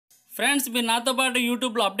Friends మీరు నాతో పాటు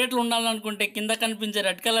యూట్యూబ్లో అప్డేట్లు ఉండాలనుకుంటే కింద కనిపించే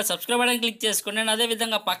red colour subscribe button click చేసుకోండి అండ్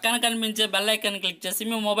అదేవిధంగా పక్కన కనిపించే బెల్ ఐకాన్ క్లిక్ చేసి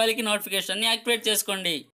మీ మొబైల్కి నోటిఫికేషన్ని యాక్టివేట్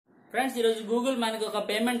చేసుకోండి. ఫ్రెండ్స్ ఈరోజు గూగుల్ మనకి ఒక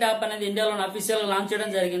పేమెంట్ యాప్ అనేది ఇండియాలో అఫీషియల్ గా లాంచ్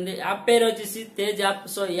చేయడం జరిగింది. యాప్ పేరు వచ్చేసి Tej app.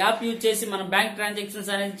 So app use చేసి మనం బ్యాంక్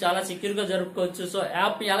ట్రాన్సాక్షన్స్ అనేది చాలా సెక్యూర్ గా జరుపుకోవచ్చు. సో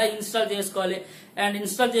యాప్ ఎలా ఇన్స్టాల్ చేసుకోవాలి అండ్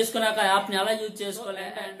ఇన్స్టాల్ చేసుకున్నాక యాప్ ని ఎలా యూజ్ చేసుకోవాలి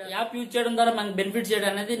అండ్ యాప్ యూజ్ చేయడం ద్వారా మనకి బెనిఫిట్ చేయడం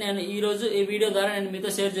అనేది నేను ఈ రోజు ఈ వీడియో ద్వారా నేను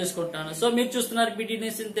మీతో షేర్ చేసుకుంటాను. సో మీరు చూస్తున్నారు PT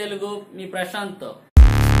news in Telugu, me Prashanth.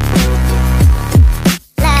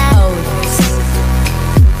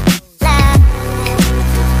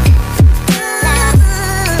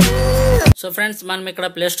 So friends మనం ఇక్కడ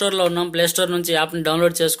ప్లే స్టోర్ లో ఉన్నాం. ప్లే స్టోర్ నుంచి యాప్ ని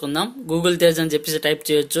డౌన్లోడ్ చేసుకుందాం. గూగుల్ తేజ్ అని చెప్పేసి టైప్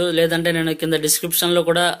చేయొచ్చు, లేదంటే నేను కింద డిస్క్రిప్షన్ లో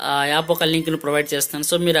కూడా ఆ యాప్ ఒక లింక్ ని ప్రొవైడ్ చేస్తాను.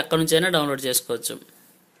 సో మీరు అక్కడ నుంచి అయినా డౌన్లోడ్ చేసుకోవచ్చు.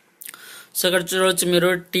 సో ఇక్కడ చూడవచ్చు మీరు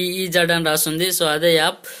TEZ అని రాస్తుంది. సో అదే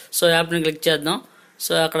యాప్. సో యాప్ ని క్లిక్ చేద్దాం.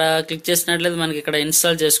 సో అక్కడ క్లిక్ చేసినట్లయితే మనకి ఇక్కడ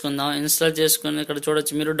ఇన్స్టాల్ చేసుకుందాం. ఇన్స్టాల్ చేసుకుని ఇక్కడ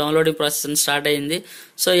చూడొచ్చు మీరు డౌన్లోడింగ్ ప్రాసెస్ స్టార్ట్ అయ్యింది.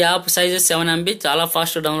 సో యాప్ సైజ్ 7 MB, చాలా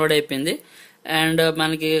ఫాస్ట్ డౌన్లోడ్ అయిపోయింది. అండ్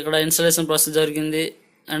మనకి ఇక్కడ ఇన్స్టాలేషన్ ప్రాసెస్ జరిగింది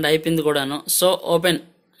అండ్ అయిపోయింది కూడాను. సో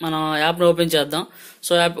మనం యాప్ని ఓపెన్ చేద్దాం.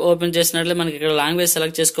 సో యాప్ ఓపెన్ చేసినట్లే మనకి ఇక్కడ లాంగ్వేజ్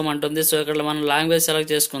సెలెక్ట్ చేసుకోమంటుంది. సో ఇక్కడ మనం లాంగ్వేజ్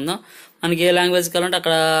సెలెక్ట్ చేసుకుందాం. మనకి ఏ లాంగ్వేజ్ కావాలంటే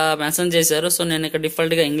అక్కడ మెన్షన్ చేశారు. సో నేను ఇక్కడ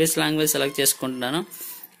డిఫాల్ట్గా ఇంగ్లీష్ లాంగ్వేజ్ సెలెక్ట్ చేసుకుంటున్నాను.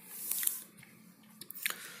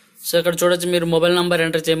 సో ఇక్కడ చూడొచ్చు మీరు మొబైల్ నంబర్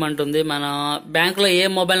ఎంటర్ చేయమంటుంది. మన బ్యాంక్లో ఏ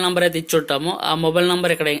మొబైల్ నంబర్ అయితే ఇచ్చుంటామో ఆ మొబైల్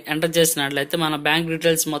నంబర్ ఇక్కడ ఎంటర్ చేసినట్లయితే మన బ్యాంక్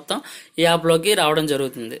డీటెయిల్స్ మొత్తం ఈ యాప్లోకి రావడం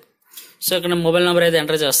జరుగుతుంది. సో ఇక్కడ మొబైల్ నంబర్ అయితే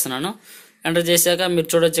ఎంటర్ చేస్తున్నాను. ఎంటర్ చేశాక మీరు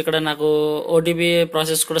చూడొచ్చు ఇక్కడ నాకు OTP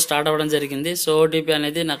ప్రాసెస్ కూడా స్టార్ట్ అవ్వడం జరిగింది. సో OTP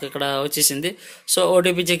అనేది నాకు ఇక్కడ వచ్చేసింది. సో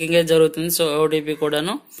OTP చెకింగ్ అయితే జరుగుతుంది. సో OTP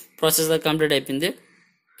కూడాను ప్రాసెస్ కంప్లీట్ అయిపోయింది.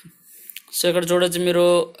 సో ఇక్కడ చూడొచ్చు మీరు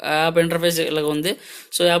యాప్ ఇంటర్ఫేస్ ఇలాగ ఉంది.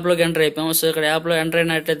 సో యాప్లోకి ఎంటర్ అయిపోయాము. సో ఇక్కడ యాప్లో ఎంటర్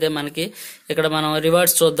అయినట్టయితే మనకి ఇక్కడ మనం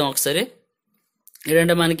రివార్డ్స్ చూద్దాం ఒకసారి.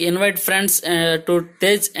 ఏంటంటే మనకి invite friends to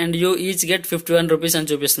Tej and you each get 51 rupees అని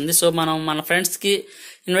చూపిస్తుంది. సో మనం మన ఫ్రెండ్స్కి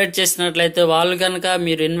ఇన్వైట్ చేసినట్లయితే వాళ్ళు కనుక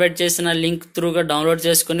మీరు ఇన్వైట్ చేసిన లింక్ త్రూగా డౌన్లోడ్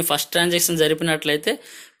చేసుకుని ఫస్ట్ ట్రాన్సాక్షన్ జరిపినట్లయితే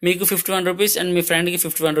మీకు 51 రూపీస్ అండ్ మీ ఫ్రెండ్కి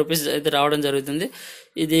 51 రూపీస్ అయితే రావడం జరుగుతుంది.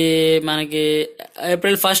 ఇది మనకి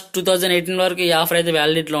April 1, 2018 వరకు ఈ ఆఫర్ అయితే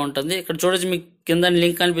వ్యాలిడిటీలో ఉంటుంది. ఇక్కడ చూడొచ్చు మీకు కింద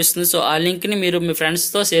లింక్ కనిపిస్తుంది. సో ఆ లింక్ని మీరు మీ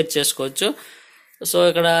ఫ్రెండ్స్తో షేర్ చేసుకోవచ్చు. సో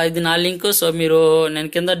ఇక్కడ ఇది నా లింక్. సో నేను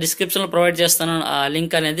కింద డిస్క్రిప్షన్లో ప్రొవైడ్ చేస్తాను ఆ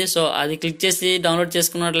లింక్ అనేది. సో అది క్లిక్ చేసి డౌన్లోడ్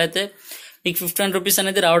చేసుకున్నట్లయితే మీకు 51 రూపీస్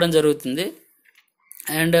అనేది రావడం జరుగుతుంది.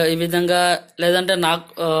 అండ్ ఈ విధంగా లేదంటే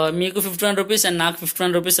మీకు 51 రూపీస్ అండ్ నాకు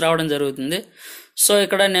 51 రూపీస్ రావడం జరుగుతుంది. సో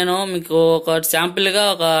ఇక్కడ నేను మీకు ఒక శాంపిల్గా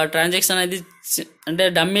ఒక ట్రాన్సాక్షన్ అనేది అంటే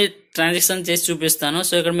డమ్మీ ట్రాన్సాక్షన్ చేసి చూపిస్తాను.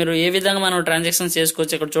 సో ఇక్కడ మీరు ఏ విధంగా మనం ట్రాన్సాక్షన్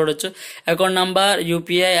చేసుకోవచ్చు ఇక్కడ చూడొచ్చు. Account number,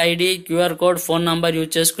 UPI ID, QR code, phone number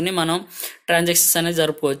use చేసుకుని మనం ట్రాన్సాక్షన్స్ అనేది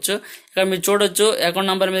జరుపుకోవచ్చు. ఇక్కడ మీరు చూడొచ్చు అకౌంట్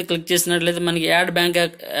నంబర్ మీద క్లిక్ చేసినట్లయితే మనకి యాడ్ బ్యాంక్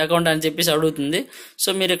అకౌంట్ అని చెప్పేసి అడుగుతుంది.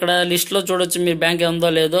 సో మీరు ఇక్కడ లిస్ట్లో చూడొచ్చు మీ బ్యాంక్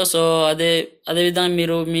ఉందో లేదో. సో అదే విధంగా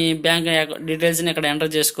మీరు మీ బ్యాంక్ డీటెయిల్స్ని ఇక్కడ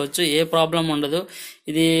ఎంటర్ చేసుకోవచ్చు. ఏ ప్రాబ్లం ఉండదు.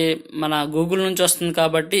 ఇది మన గూగుల్ నుంచి వస్తుంది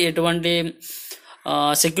కాబట్టి ఎటువంటి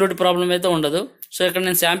సెక్యూరిటీ ప్రాబ్లం అయితే ఉండదు. సో ఇక్కడ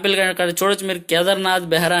నేను శాంపిల్గా ఇక్కడ చూడొచ్చు మీరు కేదార్నాథ్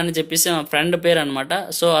బెహ్రా అని చెప్పేసి మా ఫ్రెండ్ పేరు అనమాట.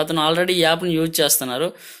 సో అతను ఆల్రెడీ ఈ యాప్ని యూజ్ చేస్తున్నారు.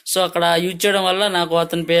 సో అక్కడ యూజ్ చేయడం వల్ల నాకు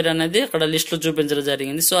అతని పేరు అనేది అక్కడ లిస్ట్లో చూపించడం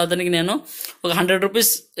జరిగింది. సో అతనికి నేను ఒక 100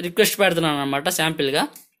 రూపీస్ రిక్వెస్ట్ పెడుతున్నాను అనమాట శాంపిల్గా.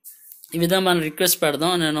 ఈ విధంగా మనం రిక్వెస్ట్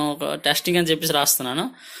పెడదాం. నేను ఒక టెస్టింగ్ అని చెప్పేసి రాస్తున్నాను.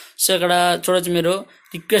 సో ఇక్కడ చూడొచ్చు మీరు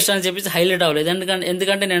రిక్వెస్ట్ అని చెప్పేసి హైలైట్ అవ్వలేదు.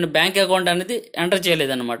 ఎందుకంటే నేను బ్యాంక్ అకౌంట్ అనేది ఎంటర్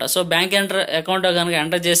చేయలేదు అనమాట. సో బ్యాంక్ అకౌంట్ కనుక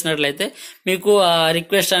ఎంటర్ చేసినట్లయితే మీకు ఆ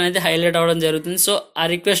రిక్వెస్ట్ అనేది హైలైట్ అవ్వడం జరుగుతుంది. సో ఆ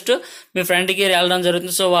రిక్వెస్ట్ మీ ఫ్రెండ్కి వెళ్ళడం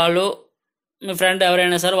జరుగుతుంది. సో మీ ఫ్రెండ్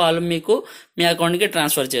ఎవరైనా సరే వాళ్ళు మీకు మీ అకౌంట్కి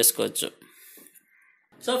ట్రాన్స్ఫర్ చేసుకోవచ్చు.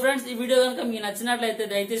 సో ఫ్రెండ్స్ ఈ వీడియో కనుక మీకు నచ్చినట్లయితే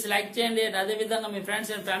దయచేసి లైక్ చేయండి. అదేవిధంగా మీ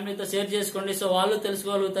ఫ్రెండ్స్ అండ్ ఫ్యామిలీతో షేర్ చేసుకోండి. సో వాళ్ళు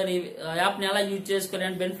తెలుసుకోగలుగుతారు ఈ యాప్ని ఎలా యూజ్ చేసుకోవాలి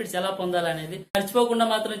అండ్ బెనిఫిట్స్ ఎలా పొందాలనేది. మర్చిపోకుండా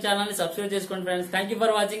మాత్రం ఛానల్ని సబ్స్క్రైబ్ చేసుకోండి friends. Thank you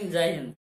for watching. జై హింద్.